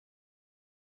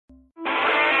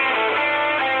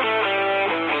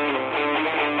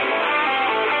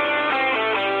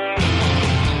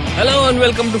and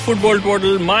welcome to Football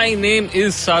Twaddle. My name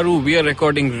is Saru. We are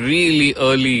recording really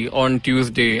early on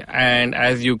Tuesday, and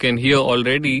as you can hear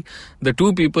already, the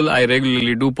two people I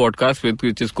regularly do podcasts with,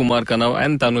 which is Kumar Kanav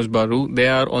and Tanuj Baru, they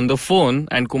are on the phone,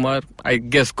 and I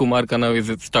guess Kumar Kanav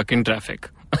is stuck in traffic.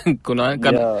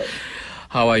 Yeah.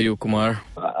 How are you, Kumar?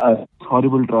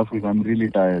 Horrible traffic. I'm really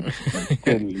tired.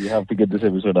 Still, you have to get this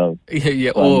episode out.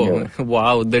 Yeah. So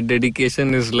Wow. The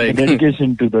dedication is like... The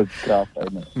dedication to the craft, I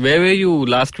know. Where were you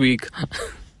last week?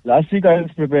 Last week I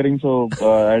was preparing, so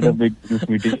I had a big business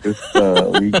meeting this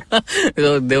week.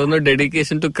 So there was no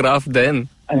dedication to craft then.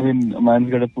 I mean,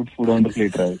 man's got to put food on the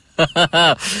plate, right?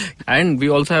 And we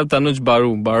also have Tanuj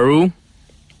Baru. Baru?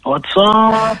 What's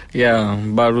up? Yeah,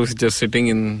 Baru's just sitting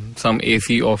in some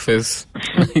AC office.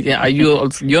 Yeah,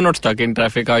 you're not stuck in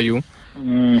traffic, are you?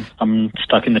 I'm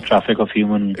stuck in the traffic of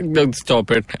human. Don't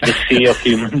stop it. The sea of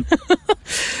human.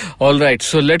 All right,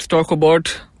 so let's talk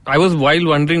about... I was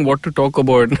wondering what to talk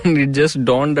about. It just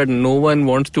dawned that no one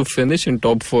wants to finish in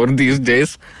top 4 these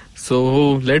days.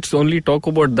 So let's only talk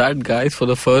about that, guys, for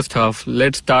the first half.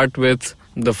 Let's start with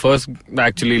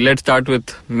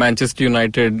Manchester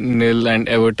United 0 and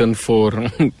Everton 4.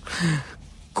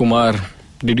 Kumar,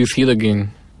 did you see the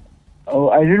game? Oh,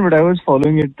 I did, but I was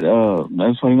following it. I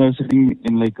was sitting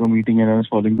in like a meeting and I was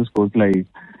following the scores live.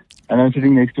 And I was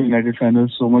sitting next to a United fan. It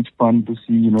was so much fun to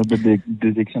see, the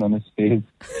dejection on his face.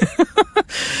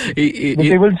 The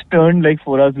tables turned like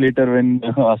 4 hours later when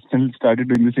Arsenal started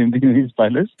doing the same thing in his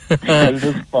palace. It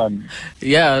was fun.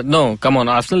 Yeah, no, come on,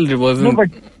 Arsenal wasn't... No, but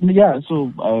yeah,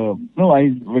 so,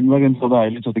 I went back and saw the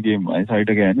highlights of the game. I saw it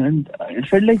again and it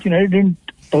felt like United didn't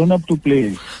turn up to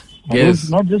play. Yes.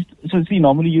 Not just, so see,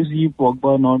 normally you see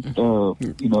Pogba not,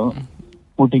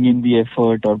 putting in the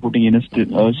effort or putting in a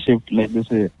shift like they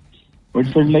say. But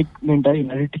it felt like the entire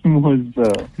United team was...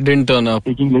 didn't turn up.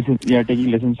 Taking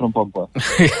lessons from Pogba.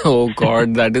 Oh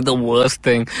God, that is the worst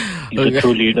thing. He's a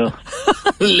true leader.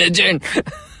 Legend.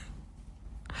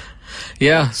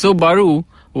 Yeah, so Baru,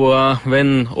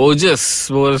 when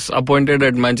Ojas was appointed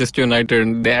at Manchester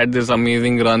United, they had this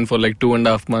amazing run for like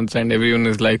 2.5 months and everyone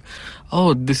is like,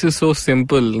 oh, this is so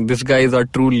simple. This guy is our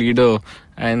true leader.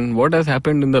 And what has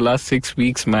happened in the last 6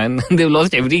 weeks, man? They've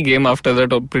lost every game after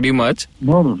that, pretty much.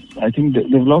 No, I think they've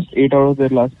lost 8 out of their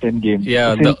last 10 games.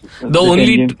 Yeah, the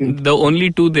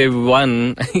only 2 they've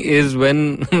won is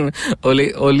when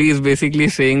Oli is basically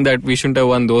saying that we shouldn't have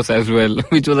won those as well,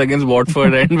 which was against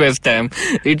Watford and West Ham.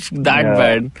 It's that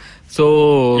bad.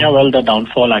 So yeah, well, the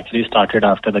downfall actually started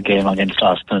after the game against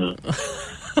Arsenal.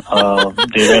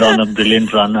 They were on a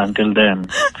brilliant run until then.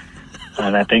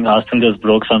 And I think Arsenal just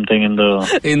broke something in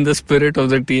the spirit of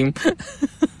the team.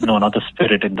 No, not the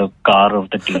spirit, in the car of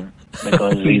the team.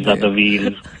 Because these are the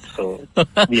wheels. So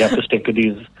we have to stick to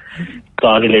these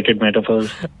car-related metaphors.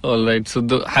 All right. So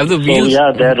have the wheels... So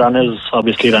yeah, their run is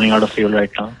obviously running out of fuel right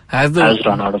now. Has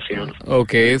run out of fuel.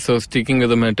 Okay, so sticking with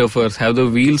the metaphors, have the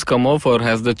wheels come off or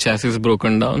has the chassis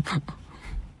broken down?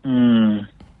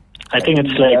 I think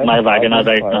it's like my Wagoner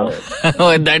right now.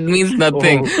 Oh, that means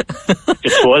nothing.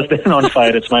 It's worse than on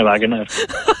fire. It's my Wagoner.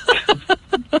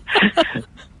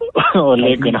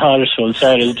 Ole Gunnar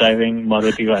Solskjaer is driving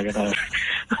Maruti Wagoner.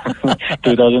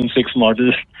 2006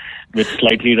 model with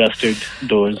slightly rusted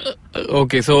doors.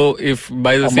 Okay, so if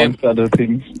by the amongst other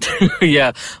things.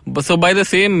 Yeah, but so by the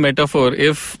same metaphor,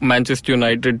 if Manchester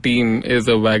United team is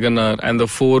a Wagoner and the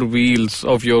 4 wheels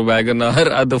of your Wagoner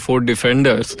are the 4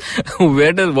 defenders,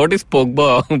 what is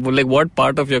Pogba? Like, what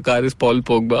part of your car is Paul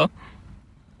Pogba?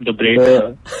 The brake.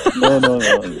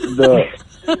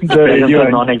 The radio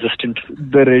non-existent.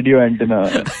 The radio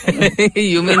antenna.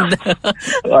 You mean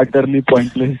utterly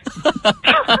pointless.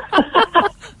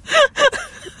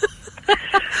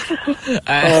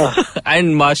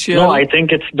 And Martial. No, I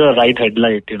think it's the right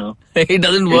headlight, It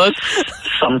doesn't work?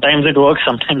 Sometimes it works,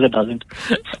 sometimes it doesn't.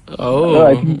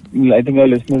 Oh. No, I think our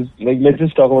listeners, let's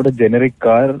just talk about a generic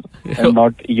car and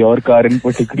not your car in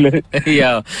particular.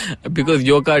 Yeah, because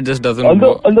your car just doesn't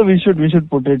work. Although we should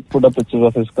put up pictures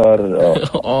of his car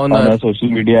on our social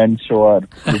media and show our...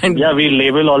 Yeah, we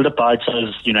label all the parts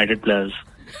as United players.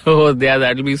 Oh, yeah,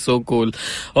 that'll be so cool.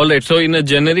 Alright, so in a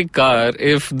generic car,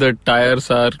 if the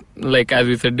tires are, like as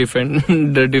we said,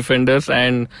 the defenders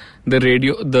and the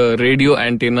radio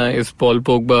antenna is Paul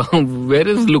Pogba, where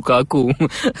is Lukaku?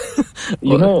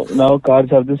 Now cars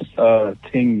have this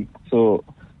thing. So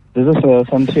there's a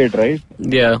sunshade, right?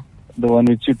 Yeah. The one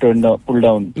which you pull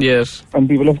down. Yes. And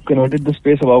people have converted the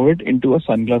space above it into a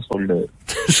sunglass holder.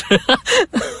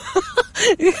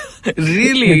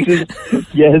 Really?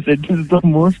 Yes, it is the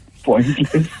most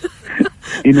pointless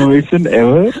innovation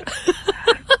ever.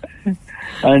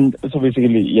 And so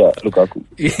basically, yeah, Lukaku.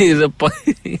 He's a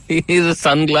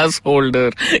sunglass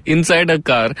holder inside a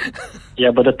car.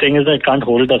 Yeah, but the thing is that it can't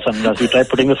hold the sunglass. You try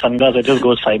putting the sunglass, it just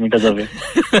goes 5 meters away.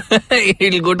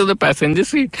 He'll go to the passenger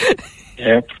seat.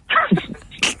 Yep.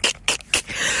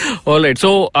 All right.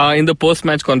 So in the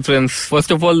post-match conference, first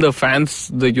of all,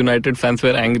 the United fans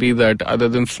were angry that other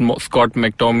than Scott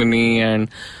McTominay and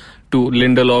to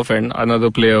Lindelof and another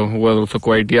player who was also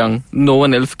quite young, no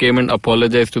one else came and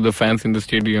apologized to the fans in the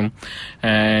stadium,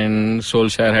 and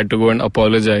Solskjaer had to go and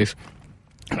apologize.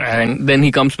 And then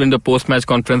he comes in the post-match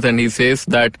conference and he says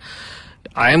that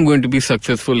I am going to be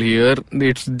successful here.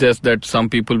 It's just that some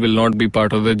people will not be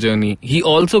part of the journey. He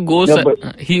also goes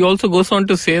on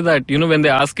to say that, when they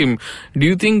ask him, do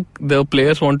you think the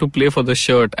players want to play for the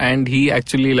shirt? And he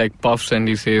actually puffs and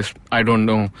he says, I don't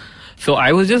know. So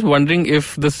I was just wondering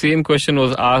if the same question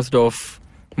was asked of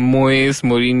Moyes,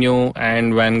 Mourinho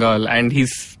and Van Gaal, and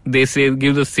they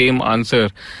give the same answer.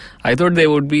 I thought there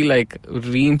would be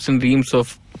reams and reams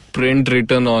of print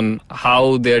written on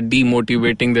how they are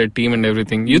demotivating their team and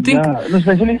everything. You think? Yeah,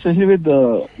 especially with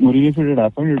Mourinho, if it had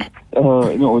happened,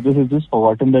 Otis has just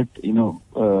forgotten that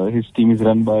his team is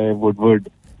run by Woodward.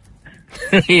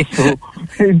 So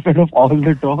instead of all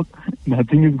the talk,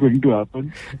 nothing is going to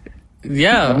happen.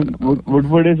 Yeah,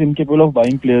 Woodward is incapable of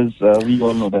buying players. We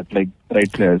all know that,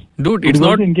 right players. Dude, it's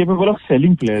not incapable of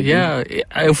selling players. Yeah,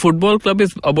 a football club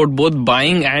is about both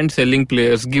buying and selling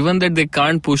players. Given that they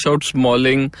can't push out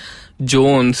Smalling,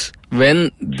 Jones,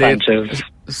 when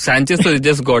Sanchez has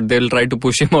just got, they'll try to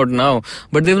push him out now.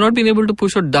 But they've not been able to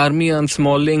push out Darmian,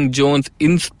 Smalling, Jones,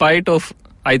 in spite of,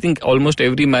 I think, almost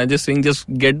every manager saying just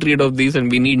get rid of these and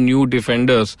we need new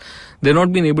defenders. They've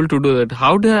not been able to do that.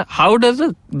 How does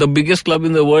the biggest club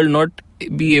in the world not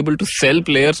be able to sell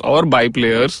players or buy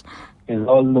players? It's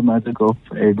all the magic of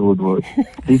Ed Woodward.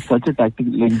 He's such a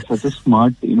such a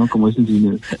smart, commercial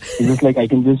genius. He's just I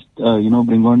can just,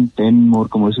 bring on 10 more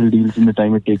commercial deals in the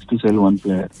time it takes to sell one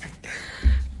player.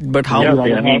 But how?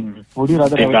 Would you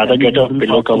rather get a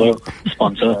pillow cover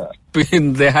sponsor?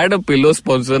 They had a pillow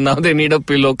sponsor. Now they need a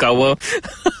pillow cover.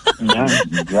 Yeah,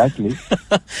 exactly.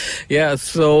 Yeah.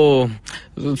 So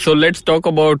let's talk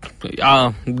about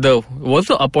was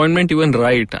the appointment even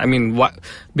right? I mean,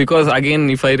 because again,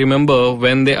 if I remember,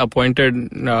 when they appointed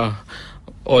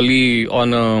Oli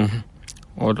on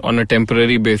a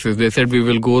temporary basis, they said we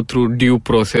will go through due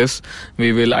process.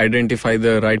 We will identify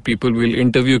the right people. We'll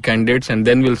interview candidates, and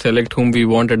then we'll select whom we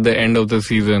want at the end of the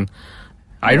season.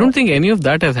 I don't think any of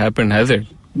that has happened, has it?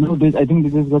 No, I think they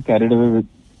just got carried away with,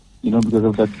 because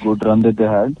of that good run that they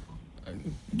had.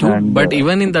 But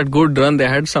even in that good run, they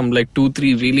had some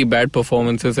 2-3 really bad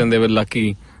performances and they were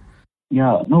lucky.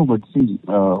 Yeah, no, but see,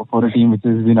 for a team which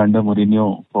has been under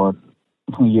Mourinho for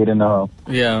a year and a half,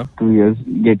 2 years,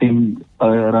 getting a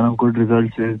run of good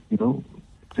results is,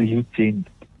 it's a huge change.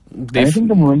 I think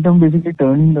the momentum basically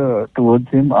turned towards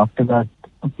him after that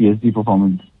PSG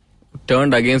performance.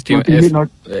 Turned against him,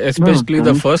 especially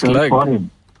the first leg. For him.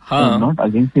 Not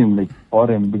against him, for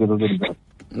him because of the result.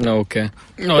 Okay.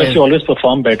 But you always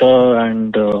perform better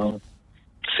and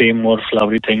say more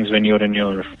flowery things when you're in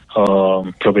your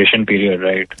probation period,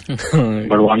 right?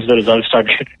 But once the results start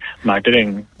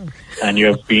mattering and you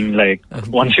have been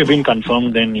once you've been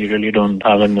confirmed, then you really don't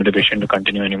have a motivation to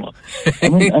continue anymore. I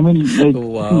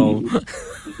mean, wow.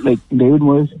 David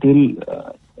Moyes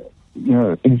still...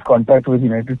 his contract with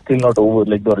United is still not over,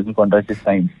 the original contract is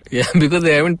signed. Yeah, because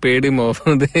they haven't paid him off.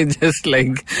 They're just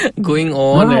going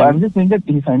on. No, I'm just saying that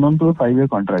he signed on to a 5-year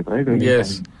contract, right?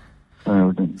 Yes.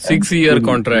 6-year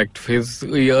contract. His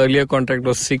earlier contract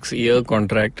was 6-year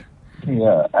contract.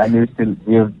 Yeah, and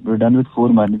we're done with 4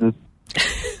 managers.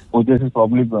 Otis is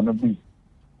probably going to be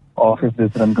off if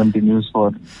this run continues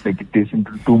for it takes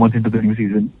into 2 months into the new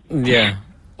season. Yeah.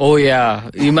 Oh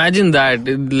yeah, imagine that.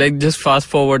 Just fast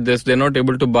forward this. They're not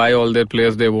able to buy all their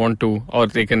players they want to, or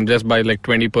they can just buy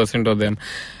 20% of them.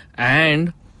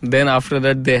 And then after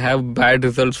that, they have bad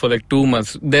results for 2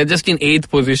 months. They're just in 8th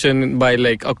position by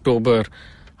October.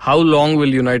 How long will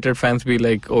United fans be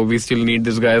oh, we still need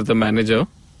this guy as the manager?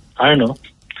 I don't know.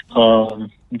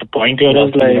 The point here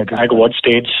is at what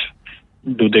stage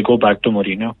do they go back to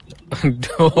Mourinho?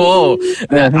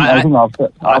 I think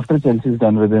after Chelsea's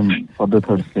done with him for the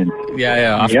third stint.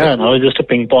 Yeah. Now it's just a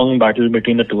ping pong battle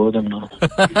between the two of them now.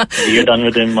 You're done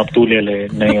with him, ab tu le le,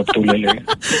 nahi ab tu le le.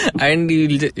 And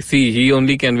he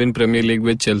only can win Premier League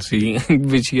with Chelsea,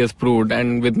 which he has proved.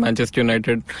 And with Manchester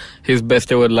United, his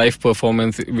best ever life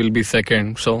performance will be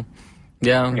second. So,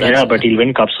 yeah. But he'll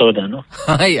win cups over there, no?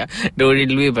 Yeah, dude,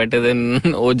 it'll be better than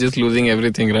just losing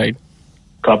everything, right?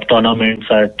 cup tournaments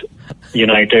at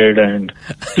United and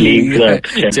leagues at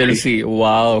Chelsea.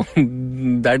 Wow.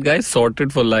 That guy's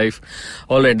sorted for life.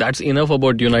 Alright, that's enough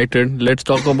about United. Let's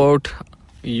talk about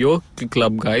your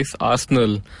club, guys.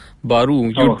 Arsenal.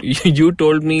 Baru, you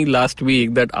told me last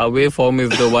week that away form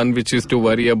is the one which is to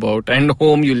worry about, and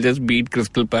home you'll just beat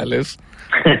Crystal Palace.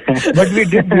 But we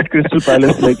did beat Crystal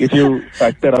Palace, like if you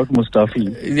factor out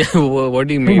Mustafi. Yeah, what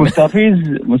do you mean?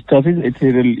 Mustafi's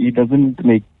ethereal. He doesn't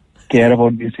like care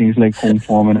about these things like home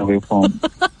form and away form.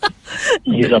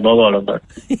 He's above all of that.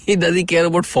 Does he care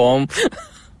about form?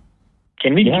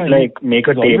 Can we make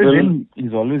a table?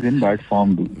 He's always in bad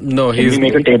form, dude. No, Can we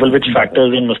make a table which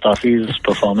factors in Mustafi's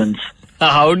performance?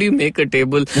 How do you make a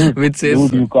table which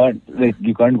says... Dude,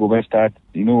 you can't go by stats.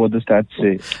 You know what the stats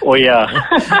say. Oh yeah.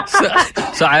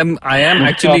 so I am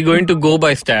actually going to go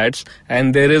by stats,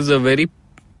 and there is a very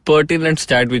pertinent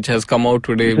stat which has come out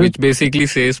today, which basically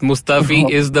says Mustafi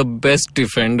is the best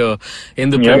defender in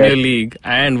the Premier League,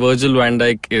 and Virgil van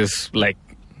Dijk is like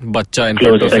Bacha in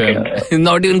front of him. He's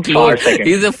not even close.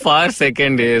 He's a far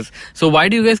second, yes. So why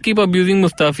do you guys keep abusing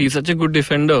Mustafi? He's such a good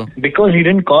defender. Because he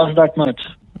didn't cost that much.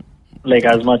 Like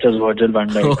as much as Virgil van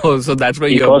Dijk. Oh, so that's why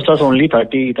he cost us only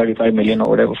 35 million or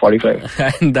whatever, 45.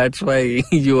 And that's why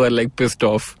you are like pissed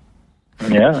off.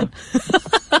 Yeah.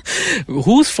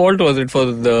 Whose fault was it for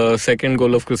the second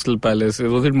goal of Crystal Palace?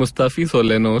 Was it Mustafi's or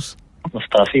Leno's?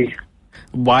 Mustafi.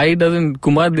 Why doesn't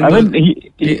Kumar...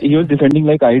 he was defending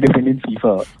like I defend in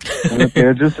FIFA. And the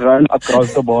player just ran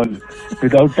across the ball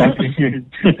without tackling it.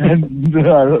 And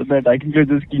the attacking player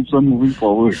just keeps on moving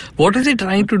forward. What was he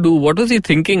trying to do? What was he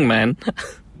thinking, man?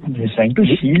 He's trying to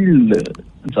shield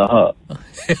Zaha.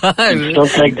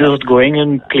 Stuff like just going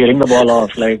and clearing the ball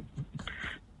off. Like,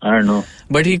 I don't know.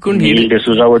 But he couldn't. Neil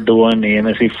D'Souza would do on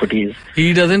AMSC footies.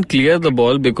 He doesn't clear the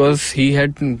ball because he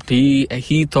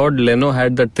thought Leno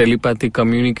had that telepathic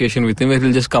communication with him where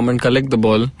he'll just come and collect the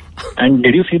ball. And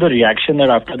did you see the reaction that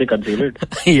after they conceded?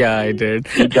 Yeah, I did.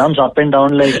 He jumps up and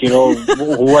down like,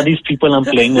 who are these people I'm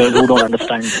playing with who don't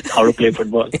understand how to play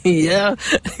football? Yeah.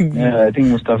 Yeah, I think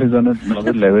Mustafi's on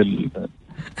another level.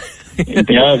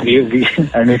 Yeah,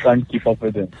 and we can't keep up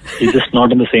with him. He's just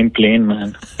not in the same plane,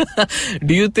 man.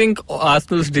 Do you think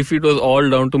Arsenal's defeat was all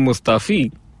down to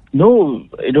Mustafi? No,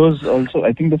 it was also,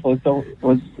 I think the first half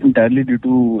was entirely due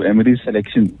to Emery's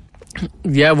selection.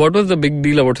 Yeah, what was the big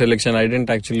deal about selection? I didn't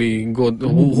actually go.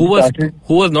 Who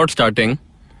was not starting?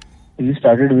 He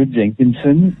started with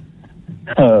Jenkinson,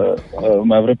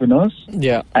 Mavropanos,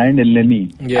 and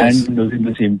Elneny, and those in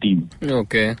the same team.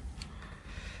 Okay.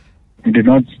 He did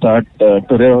not start.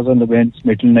 Torreira was on the bench.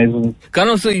 Maitland-Niles was...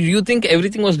 Kano, so you think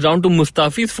everything was down to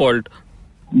Mustafi's fault?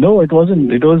 No, it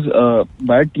wasn't. It was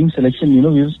bad team selection. We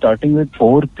were starting with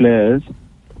 4 players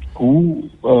who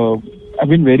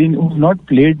who've not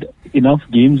played enough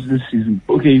games this season.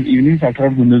 Okay, even if factor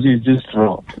out Gundogan, it's just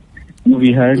raw.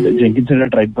 We had Jenkinson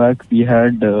at right back. We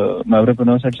had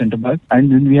Mavropanos at centre back,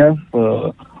 and then we have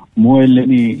Mo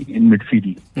Elneny in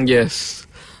midfield. Yes.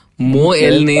 Mo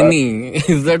Elneny.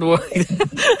 Is that what?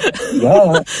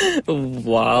 Yeah.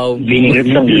 Wow. We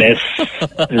needed some less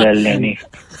Elneny.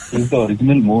 He's the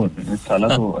original Mo.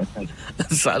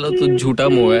 Salah to jhuta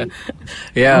Mo hai.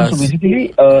 Yeah. So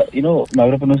basically,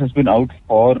 Mavropanos has been out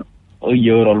for a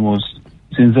year almost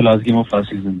since the last game of last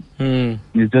season.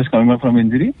 He's just coming back from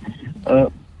injury.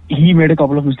 He made a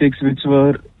couple of mistakes which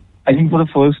were, I think for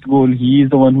the first goal, he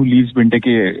is the one who leaves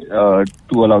Benteke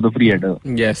to allow the free header.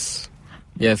 Yes,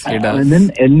 he does. And then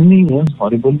Elneny was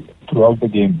horrible throughout the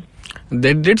game.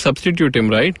 They did substitute him,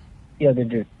 right? Yeah, they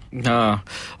did.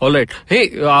 Alright. Hey,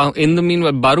 in the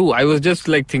meanwhile, Baru, I was just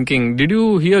like thinking, did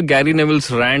you hear Gary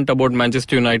Neville's rant about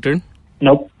Manchester United?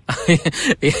 Nope.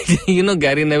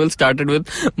 Gary Neville started with,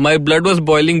 my blood was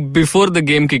boiling before the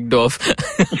game kicked off.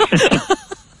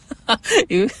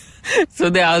 So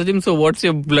they asked him, so what's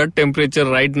your blood temperature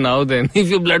right now then? If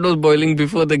your blood was boiling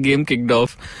before the game kicked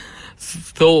off.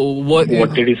 So what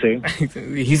did he say?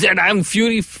 He said, I'm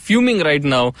fuming right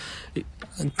now.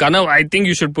 Kanav, I think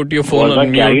you should put your phone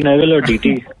on mute. Gary Neville or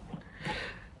DT?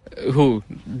 Who?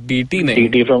 DT?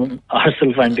 DT from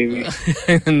Arsenal Fan TV.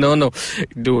 No,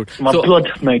 dude.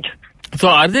 So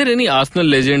are there any Arsenal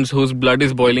legends whose blood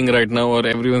is boiling right now, or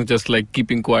everyone's just like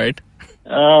keeping quiet?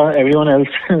 Everyone else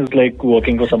is like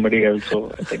working for somebody else,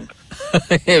 so I think.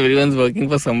 Everyone's working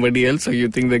for somebody else, so you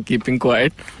think they're keeping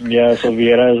quiet? Yeah, so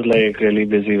Vieira is like really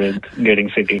busy with getting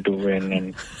City to win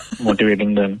and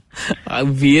motivating them. How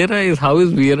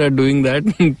is Vieira doing that?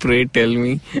 Pray tell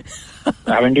me.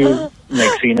 Haven't you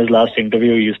seen his last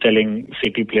interview? He's telling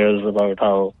City players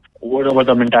about what about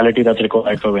the mentality that's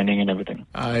required for winning and everything.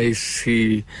 I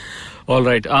see. All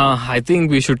right. I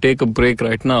think we should take a break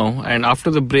right now. And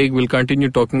after the break, we'll continue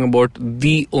talking about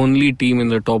the only team in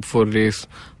the top 4 race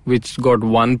which got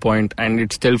 1 point and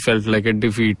it still felt like a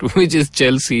defeat, which is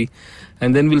Chelsea.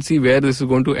 And then we'll see where this is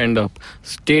going to end up.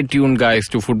 Stay tuned, guys,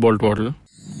 to Football Twaddle.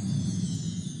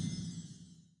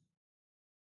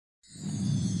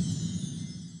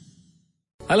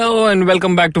 Hello and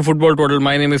welcome back to Football Twaddle.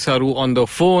 My name is Saru. On the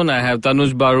phone, I have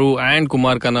Tanuj Baru and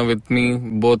Kumar Khanna with me.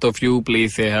 Both of you,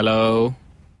 please say hello.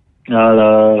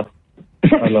 Hello.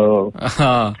 Hello.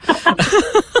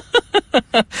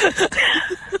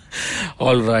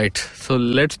 All right. So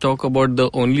let's talk about the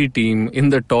only team in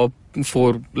the top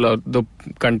 4, the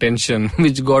contention,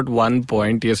 which got 1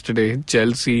 point yesterday.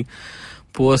 Chelsea.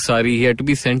 Poor Sarri. He had to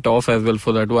be sent off as well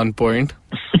for that 1 point.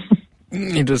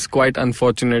 It was quite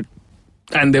unfortunate.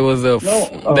 And there was a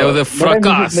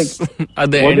fracas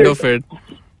at the end of it.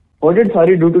 What did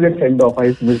Sarri do to get sent off? I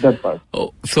missed that part.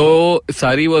 Oh, so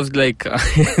Sarri was like,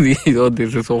 oh,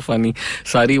 this is so funny.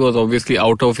 Sarri was obviously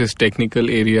out of his technical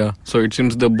area. So it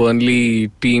seems the Burnley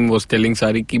team was telling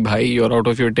Sarri ki bhai, you're out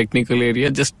of your technical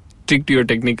area. Just stick to your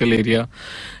technical area.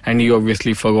 And he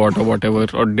obviously forgot or whatever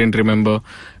or didn't remember.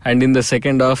 And in the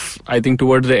second half, I think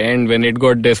towards the end when it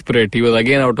got desperate, he was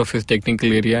again out of his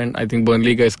technical area. And I think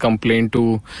Burnley guys complained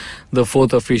to the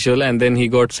 4th official and then he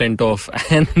got sent off.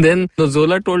 And then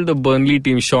Zola told the Burnley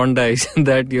team, Sean Dyche,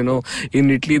 that, in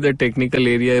Italy the technical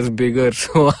area is bigger.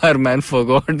 So our man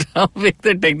forgot how big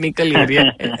the technical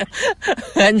area is.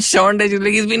 And Sean Dyche is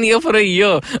like, he's been here for a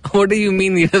year. What do you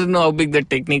mean he doesn't know how big the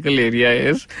technical area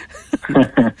is?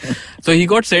 So he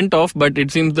got sent off, but it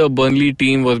seems the Burnley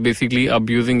team was basically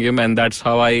abusing him, and that's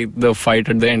how the fight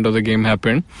at the end of the game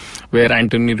happened, where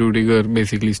Anthony Rudiger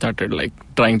basically started like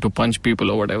trying to punch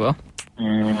people or whatever.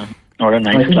 Not a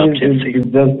nice club, Chelsea. It's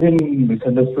just been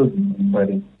misunderstood,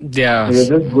 Sarri. Yeah.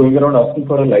 They're just going around asking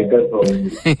for a lighter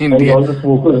probably. And all the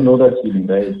smokers know that feeling,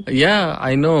 right? Yeah,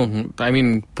 I know. I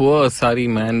mean, poor Sarri,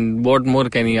 man. What more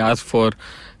can he ask for?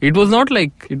 It was not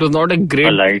a great...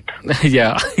 A light.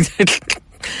 Yeah.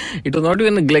 It was not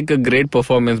even like a great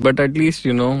performance, but at least,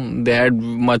 they had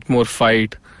much more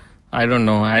fight. I don't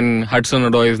know. And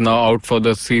Hudson-Odoi is now out for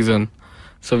the season.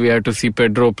 So we have to see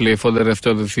Pedro play for the rest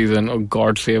of the season. Oh,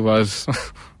 God save us.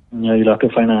 Yeah, you'll have to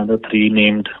find another 3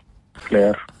 named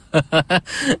player.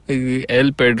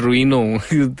 El Pedruino.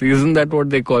 Isn't that what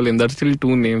they call him? That's still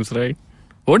 2 names, right?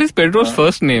 What is Pedro's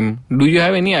first name? Do you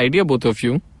have any idea, both of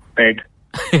you? Ped.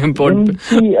 I think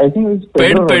it's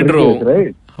Pedro.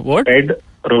 Right? What?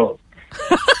 Pedro.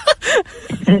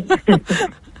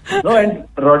 No, and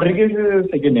Rodriguez is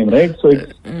his second name, right? So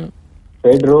it's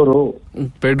Pedro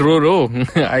Ro.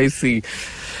 I see.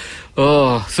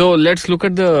 Oh, so let's look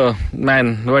at the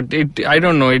man. But I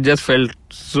don't know. It just felt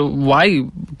so. Why,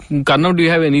 Karnav? Do you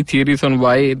have any theories on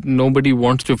why nobody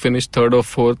wants to finish 3rd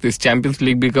or 4th? Is Champions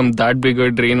League become that big a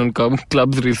drain on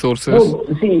clubs' resources? No,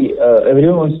 see,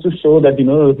 everyone wants to show that the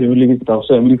Premier League is tough.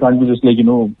 So Emily can't be just like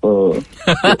Arsenal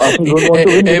don't want to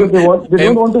win because they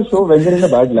don't want to show Wenger in a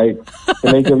bad light. So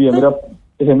like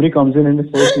if Emery comes in the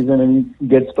first season and he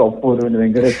gets top 4 when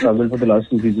Wenger has struggled for the last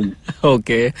 2 seasons.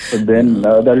 Okay. So then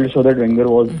that will show that Wenger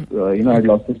was, had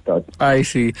lost his start. I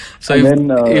see. So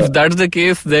if that's the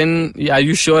case, then are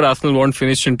you sure Arsenal won't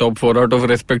finish in top 4 out of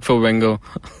respect for Wenger?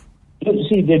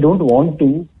 See, they don't want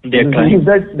to. They're trying.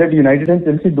 That United and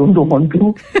Chelsea don't want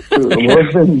to.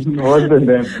 Worse than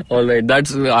them. All right,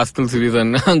 that's Arsenal's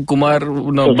reason. Kumar,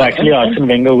 no. So it's actually Arsene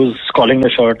Wenger who's calling the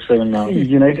shots even now.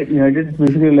 United is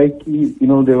basically like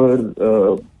they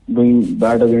were doing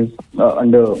bad against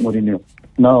under Mourinho.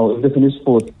 Now, if they finish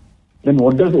 4th, then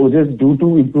what does OJS do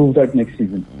to improve that next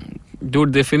season?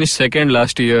 Dude, they finished 2nd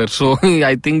last year, so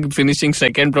I think finishing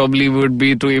 2nd probably would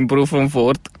be to improve from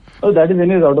 4th. Oh, that is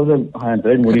anyways out of their hands,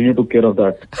 right? Mourinho took care of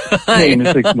that in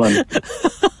 6 months.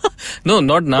 No,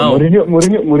 not now. So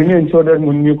Mourinho ensured that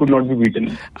Mourinho could not be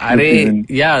beaten.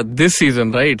 This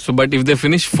season, right? So, but if they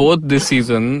finish 4th this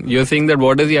season, you're saying that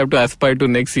what does he have to aspire to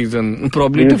next season?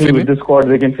 Probably to finish. With the squad,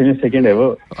 they can finish 2nd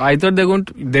ever. I thought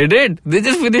they did. They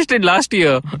just finished it last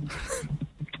year.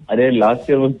 Last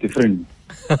year was different.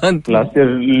 Last year,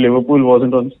 Liverpool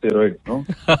wasn't on steroids, no?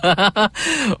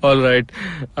 All right.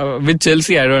 With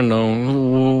Chelsea, I don't know.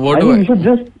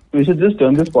 We should just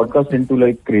turn this podcast into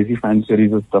like crazy fan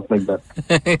series or stuff like that.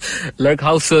 Like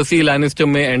how Cersei Lannister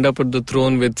may end up at the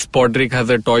throne with Spodrick as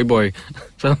a toy boy.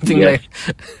 Something like...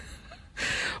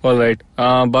 All right.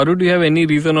 Baru, do you have any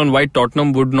reason on why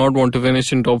Tottenham would not want to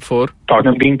finish in top 4?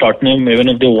 Tottenham being Tottenham, even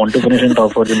if they want to finish in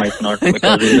top 4, they might not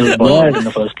because they just bought in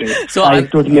the first place. So I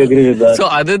totally agree with that. So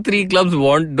other 3 clubs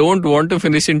don't want to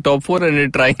finish in top 4 and are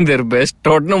trying their best.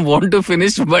 Tottenham want to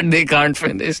finish, but they can't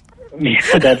finish.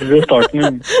 Yeah, that's just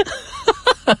Tottenham.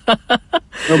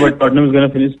 No, but Tottenham is going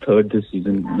to finish third this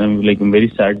season. I'm very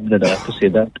sad that I have to say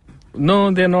that.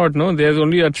 No, they're not. No, they're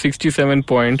only at 67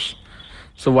 points.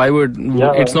 So why would...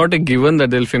 Yeah. It's not a given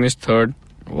that they'll finish third.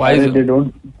 Why is They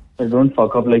don't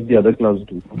fuck up like the other clubs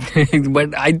do.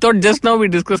 But I thought just now we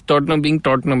discussed Tottenham being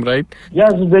Tottenham, right? Yeah,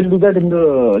 so they'll do that in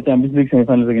the Champions League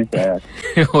semi-finals against Ajax.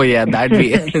 Oh yeah,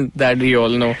 that we all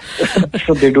know.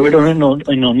 So they do it in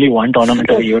only one tournament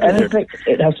a year. And it's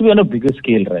it has to be on a bigger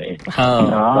scale, right?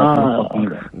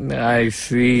 I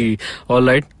see. All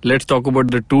right, let's talk about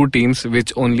the two teams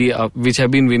which have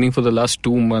been winning for the last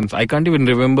 2 months. I can't even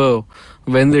remember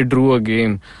when they drew a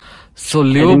game. So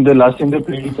I think the last time they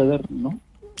played each other, no?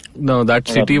 No, that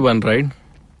City one, right?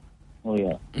 Oh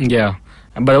yeah. Yeah,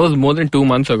 but it was more than 2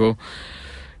 months ago.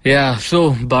 Yeah,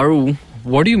 so Baru,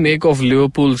 what do you make of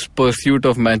Liverpool's pursuit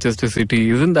of Manchester City?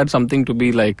 Isn't that something to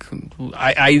be like?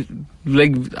 I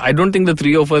don't think the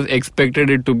three of us expected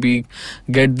it to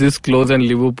get this close and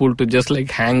Liverpool to just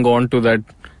hang on to that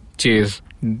chase.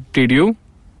 Did you?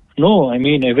 No, I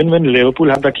mean, even when Liverpool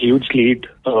had that huge lead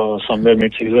somewhere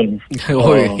mid-season,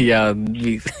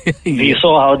 we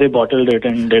saw how they bottled it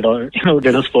and did a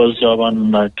Spurs job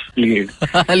on that lead.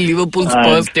 Liverpool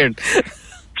Spursed it.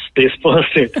 They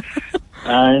Spursed it.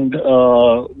 And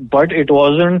but it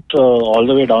wasn't all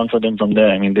the way down for them from there.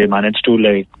 I mean, they managed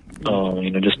to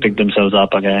just pick themselves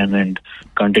up again and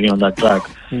continue on that track.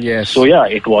 Yes. So yeah,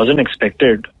 it wasn't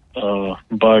expected.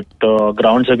 But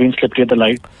grounds have been slippery at the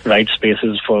right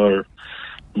spaces for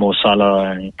Mo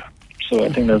Salah, and so I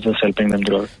think that's just helping them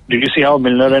through. Did you see how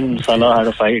Milner and Salah had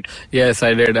a fight? Yes,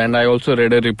 I did, and I also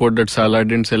read a report that Salah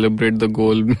didn't celebrate the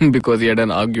goal because he had an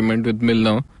argument with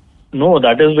Milner. No,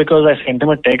 that is because I sent him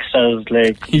a text as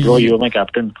bro, you're my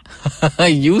captain.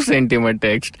 You sent him a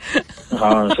text.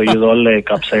 So he's all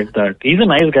upset that he's a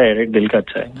nice guy, right? Dil ka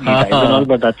acha hai. He dies and all,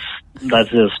 but that's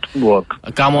just work.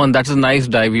 Come on, that's a nice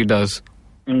dive he does.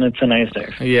 It's a nice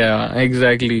dive. Yeah,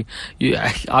 exactly.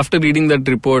 After reading that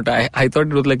report, I thought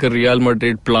it was like a Real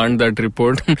Madrid planned that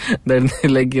report. Then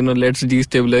let's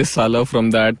destabilize Salah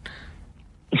from that.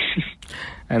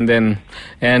 And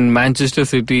Manchester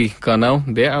City, Kanau,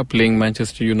 they are playing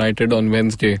Manchester United on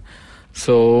Wednesday.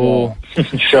 So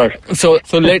sure. So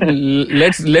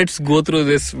let's go through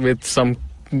this with some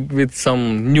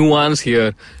nuance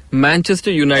here. Manchester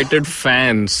United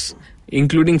fans,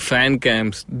 including fan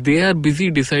camps, they are busy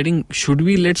deciding, should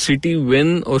we let City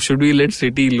win or should we let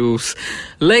City lose?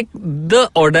 The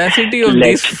audacity of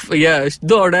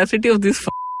this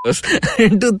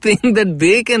to think that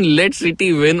they can let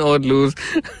City win or lose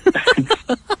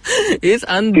is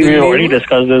unbelievable. We already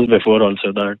discussed this before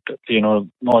also, that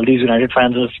all these United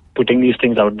fans are putting these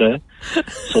things out there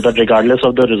so that regardless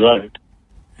of the result,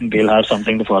 they'll have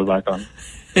something to fall back on.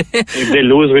 If they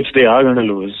lose, which they are going to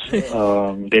lose,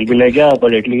 they'll be like, yeah,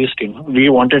 but at least we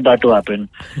wanted that to happen.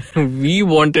 We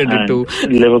wanted it to.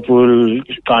 Liverpool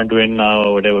can't win now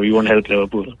or whatever. We won't help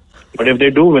Liverpool. But if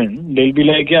they do win, they'll be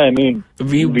like, yeah, I mean,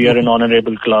 we are an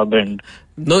honorable club and...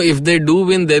 No, if they do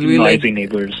win, they'll be noisy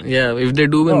neighbors. Yeah, if they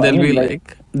do win, they'll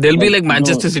be like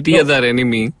Manchester City as our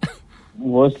enemy.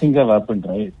 Worst things have happened,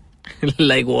 right?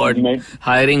 Like what?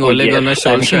 Hiring Ole Gunnar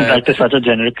Solskjaer. That is such a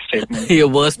generic statement. Yeah,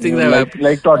 worst things have happened.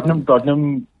 Like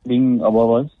Tottenham being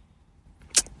above us.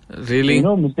 Really?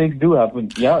 Mistakes do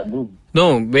happen. Yeah, do.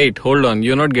 No, wait, hold on.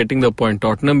 You're not getting the point.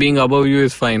 Tottenham being above you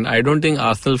is fine. I don't think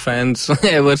Arsenal fans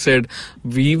ever said,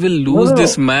 we will lose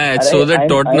this match so that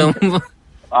Tottenham...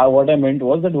 what I meant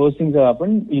was that worst things have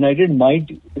happened. United might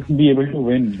be able to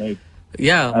win, right?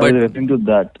 Yeah, I was referring to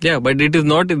that. Yeah, but it is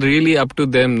not really up to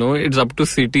them, no? It's up to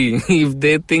City. If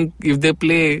they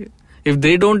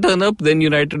don't turn up, then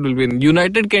United will win.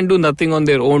 United can do nothing on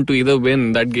their own to either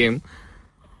win that game.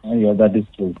 Yeah, that is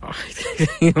true.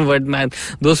 But man,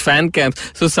 those fan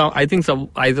camps.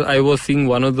 I was seeing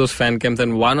one of those fan camps,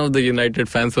 and one of the United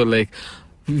fans were like,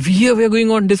 we are going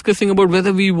on discussing about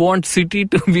whether we want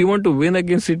to win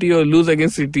against City or lose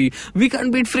against City. We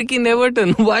can't beat freaking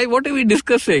Everton. Why? What are we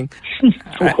discussing?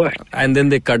 And then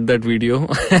they cut that video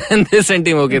and they sent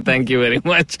him, okay, thank you very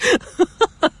much.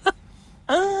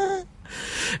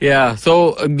 Yeah,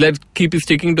 so let's keep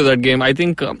sticking to that game. I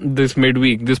think this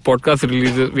midweek, this podcast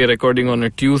releases, we are recording on a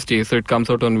Tuesday, so it comes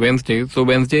out on Wednesday. So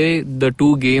Wednesday, the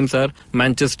two games are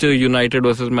Manchester United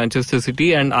versus Manchester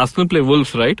City, and Arsenal play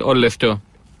Wolves, right? Or Leicester?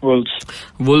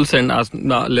 Wolves and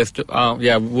Leicester.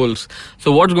 Wolves.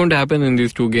 So what's going to happen in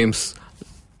these two games?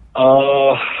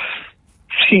 Let's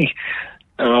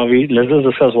just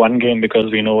discuss one game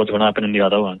because we know what's going to happen in the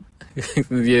other one.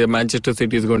 Yeah, Manchester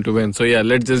City is going to win. So yeah,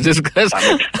 let's just discuss.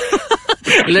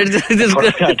 let's just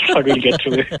discuss. I thought we'll get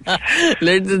through it.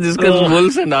 Let's just discuss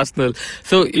Wolves and Arsenal.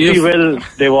 So,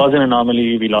 there was an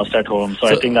anomaly. We lost at home, so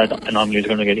I think that anomaly is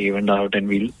going to get evened out, and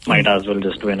we might as well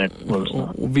just win at Wolves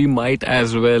now. We might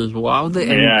as well. Wow, the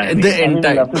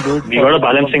entire. We got to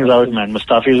balance things out, man.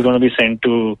 Mustafi is going to be sent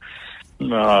to,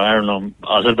 I don't know,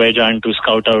 Azerbaijan to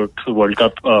scout out World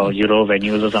Cup Euro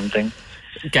venues or something.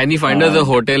 Can you find us a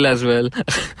hotel as well?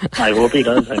 I hope he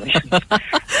does. I mean,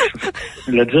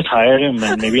 let's just hire him,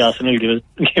 man. Maybe Arsenal give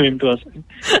him to us.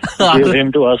 Give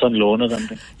him to us on loan or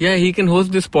something. Yeah, he can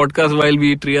host this podcast while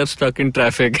we three are stuck in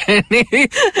traffic.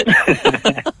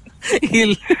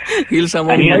 he'll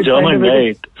somehow. And he's German,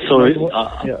 right? So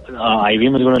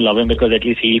IVM is going to love him because at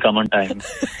least he'll come on time.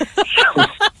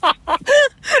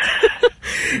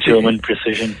 German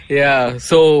precision. Yeah,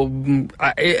 so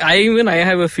I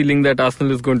have a feeling that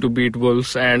Arsenal is going to beat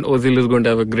Wolves and Ozil is going to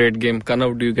have a great game.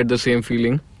 Kanav, do you get the same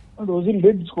feeling? But Ozil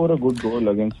did score a good goal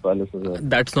against Palace as well.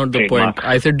 That's not the point.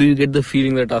 I said, do you get the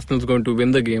feeling that Arsenal is going to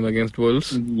win the game against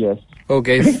Wolves? Yes.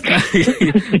 Okay.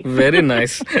 Very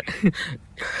nice.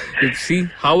 See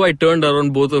how I turned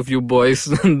around both of you boys.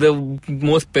 The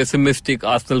most pessimistic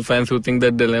Arsenal fans who think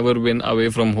that they'll never win away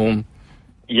from home.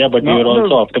 Yeah, but we are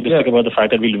also optimistic about the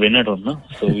fact that we'll win at home, no?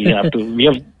 So we have to. We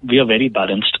are very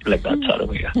balanced like that,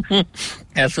 Saurav.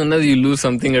 As soon as you lose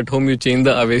something at home, you change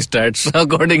the away stats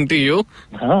according to you.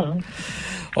 How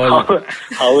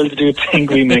else do you think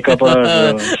we make up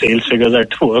our sales figures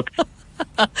at work?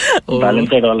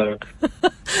 Balance it all out.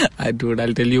 I'll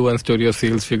tell you one story of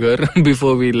sales figure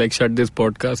before we shut this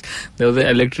podcast. There was an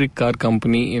electric car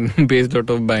company based out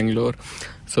of Bangalore.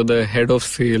 So the head of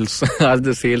sales asked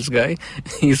the sales guy,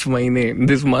 "Is my name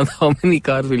this month? How many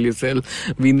cars will you sell?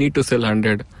 We need to sell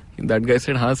 100." That guy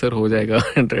said, "Haan sir, ho jayega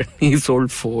 100." He sold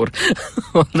 4.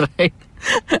 All right.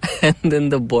 And then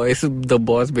the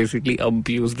boss basically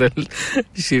abused the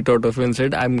shit out of him and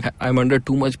said, I'm under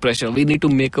too much pressure. We need to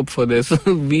make up for this.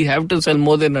 We have to sell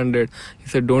more than 100. He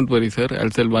said, "Don't worry, sir.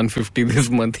 I'll sell 150 this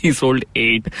month." He sold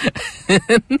 8.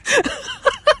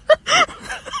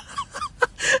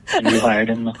 And you hired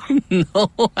him now?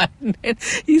 No, I didn't.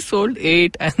 He sold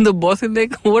 8. And the boss is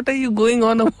like, "What are you going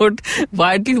on about?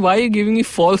 Why are you giving me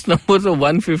false numbers of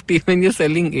 150 when you're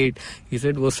selling 8? He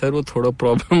said, sir, वो थोड़ा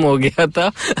problem हो गया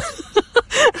था.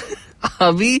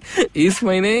 अभी इस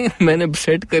महीने मैंने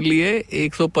set कर लिए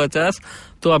 150,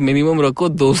 तो आप मिनिमम रखो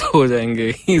 200 हो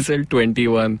जाएंगे. He said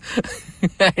 21.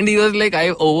 And he was like,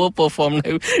 I overperformed.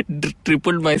 I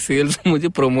tripled my sales. मुझे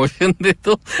promotion दे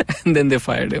दो. And then they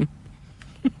fired him.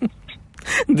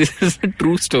 This is a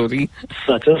true story.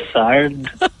 Such a sad,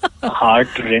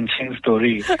 heart-wrenching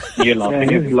story. You're laughing.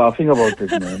 Yeah, he's laughing about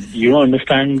it, man. You don't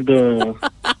understand the...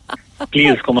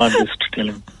 Please, Kumar, just tell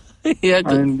him. Yeah,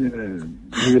 And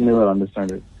he will never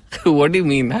understand it. What do you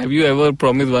mean? Have you ever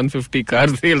promised 150 car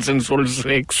sales and sold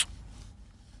 6?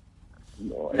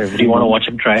 Do you want to watch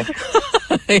him try?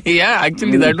 Yeah,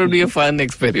 actually that would be a fun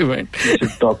experiment. You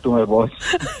should talk to my boss.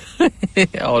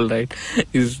 All right.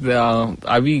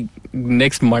 Are we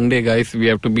next Monday, guys? We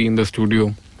have to be in the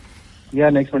studio.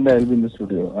 Yeah, next Monday I'll be in the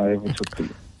studio. I have a chutti.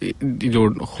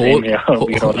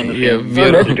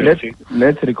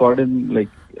 Let's record in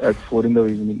at 4 in the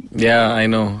evening. Yeah, I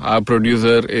know. Our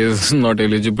producer is not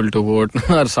eligible to vote.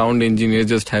 Our sound engineer is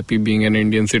just happy being an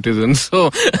Indian citizen.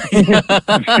 So,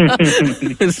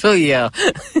 yeah,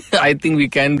 I think we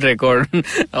can record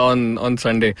on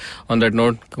Sunday. On that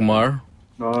note, Kumar.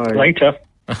 Right, sir.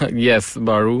 Yes,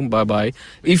 Baru, bye-bye.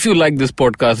 If you like this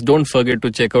podcast, don't forget to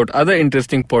check out other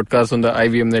interesting podcasts on the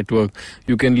IVM network.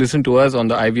 You can listen to us on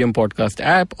the IVM Podcast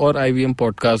app or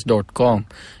ivmpodcast.com.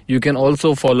 You can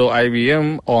also follow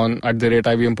IVM on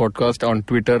 @IVM Podcast on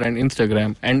Twitter and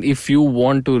Instagram. And if you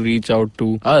want to reach out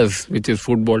to us, which is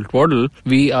Football Twaddle,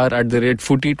 we are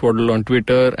 @Footy Twaddle on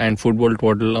Twitter and Football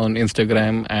Twaddle on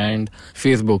Instagram and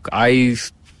Facebook. I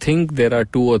think there are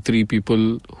 2 or 3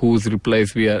 people whose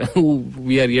replies we are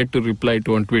yet to reply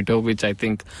to on Twitter, which I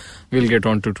think we'll get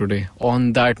on to today.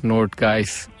 On that note,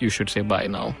 guys, you should say bye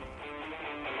now.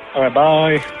 All right,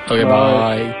 bye. Okay,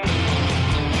 bye.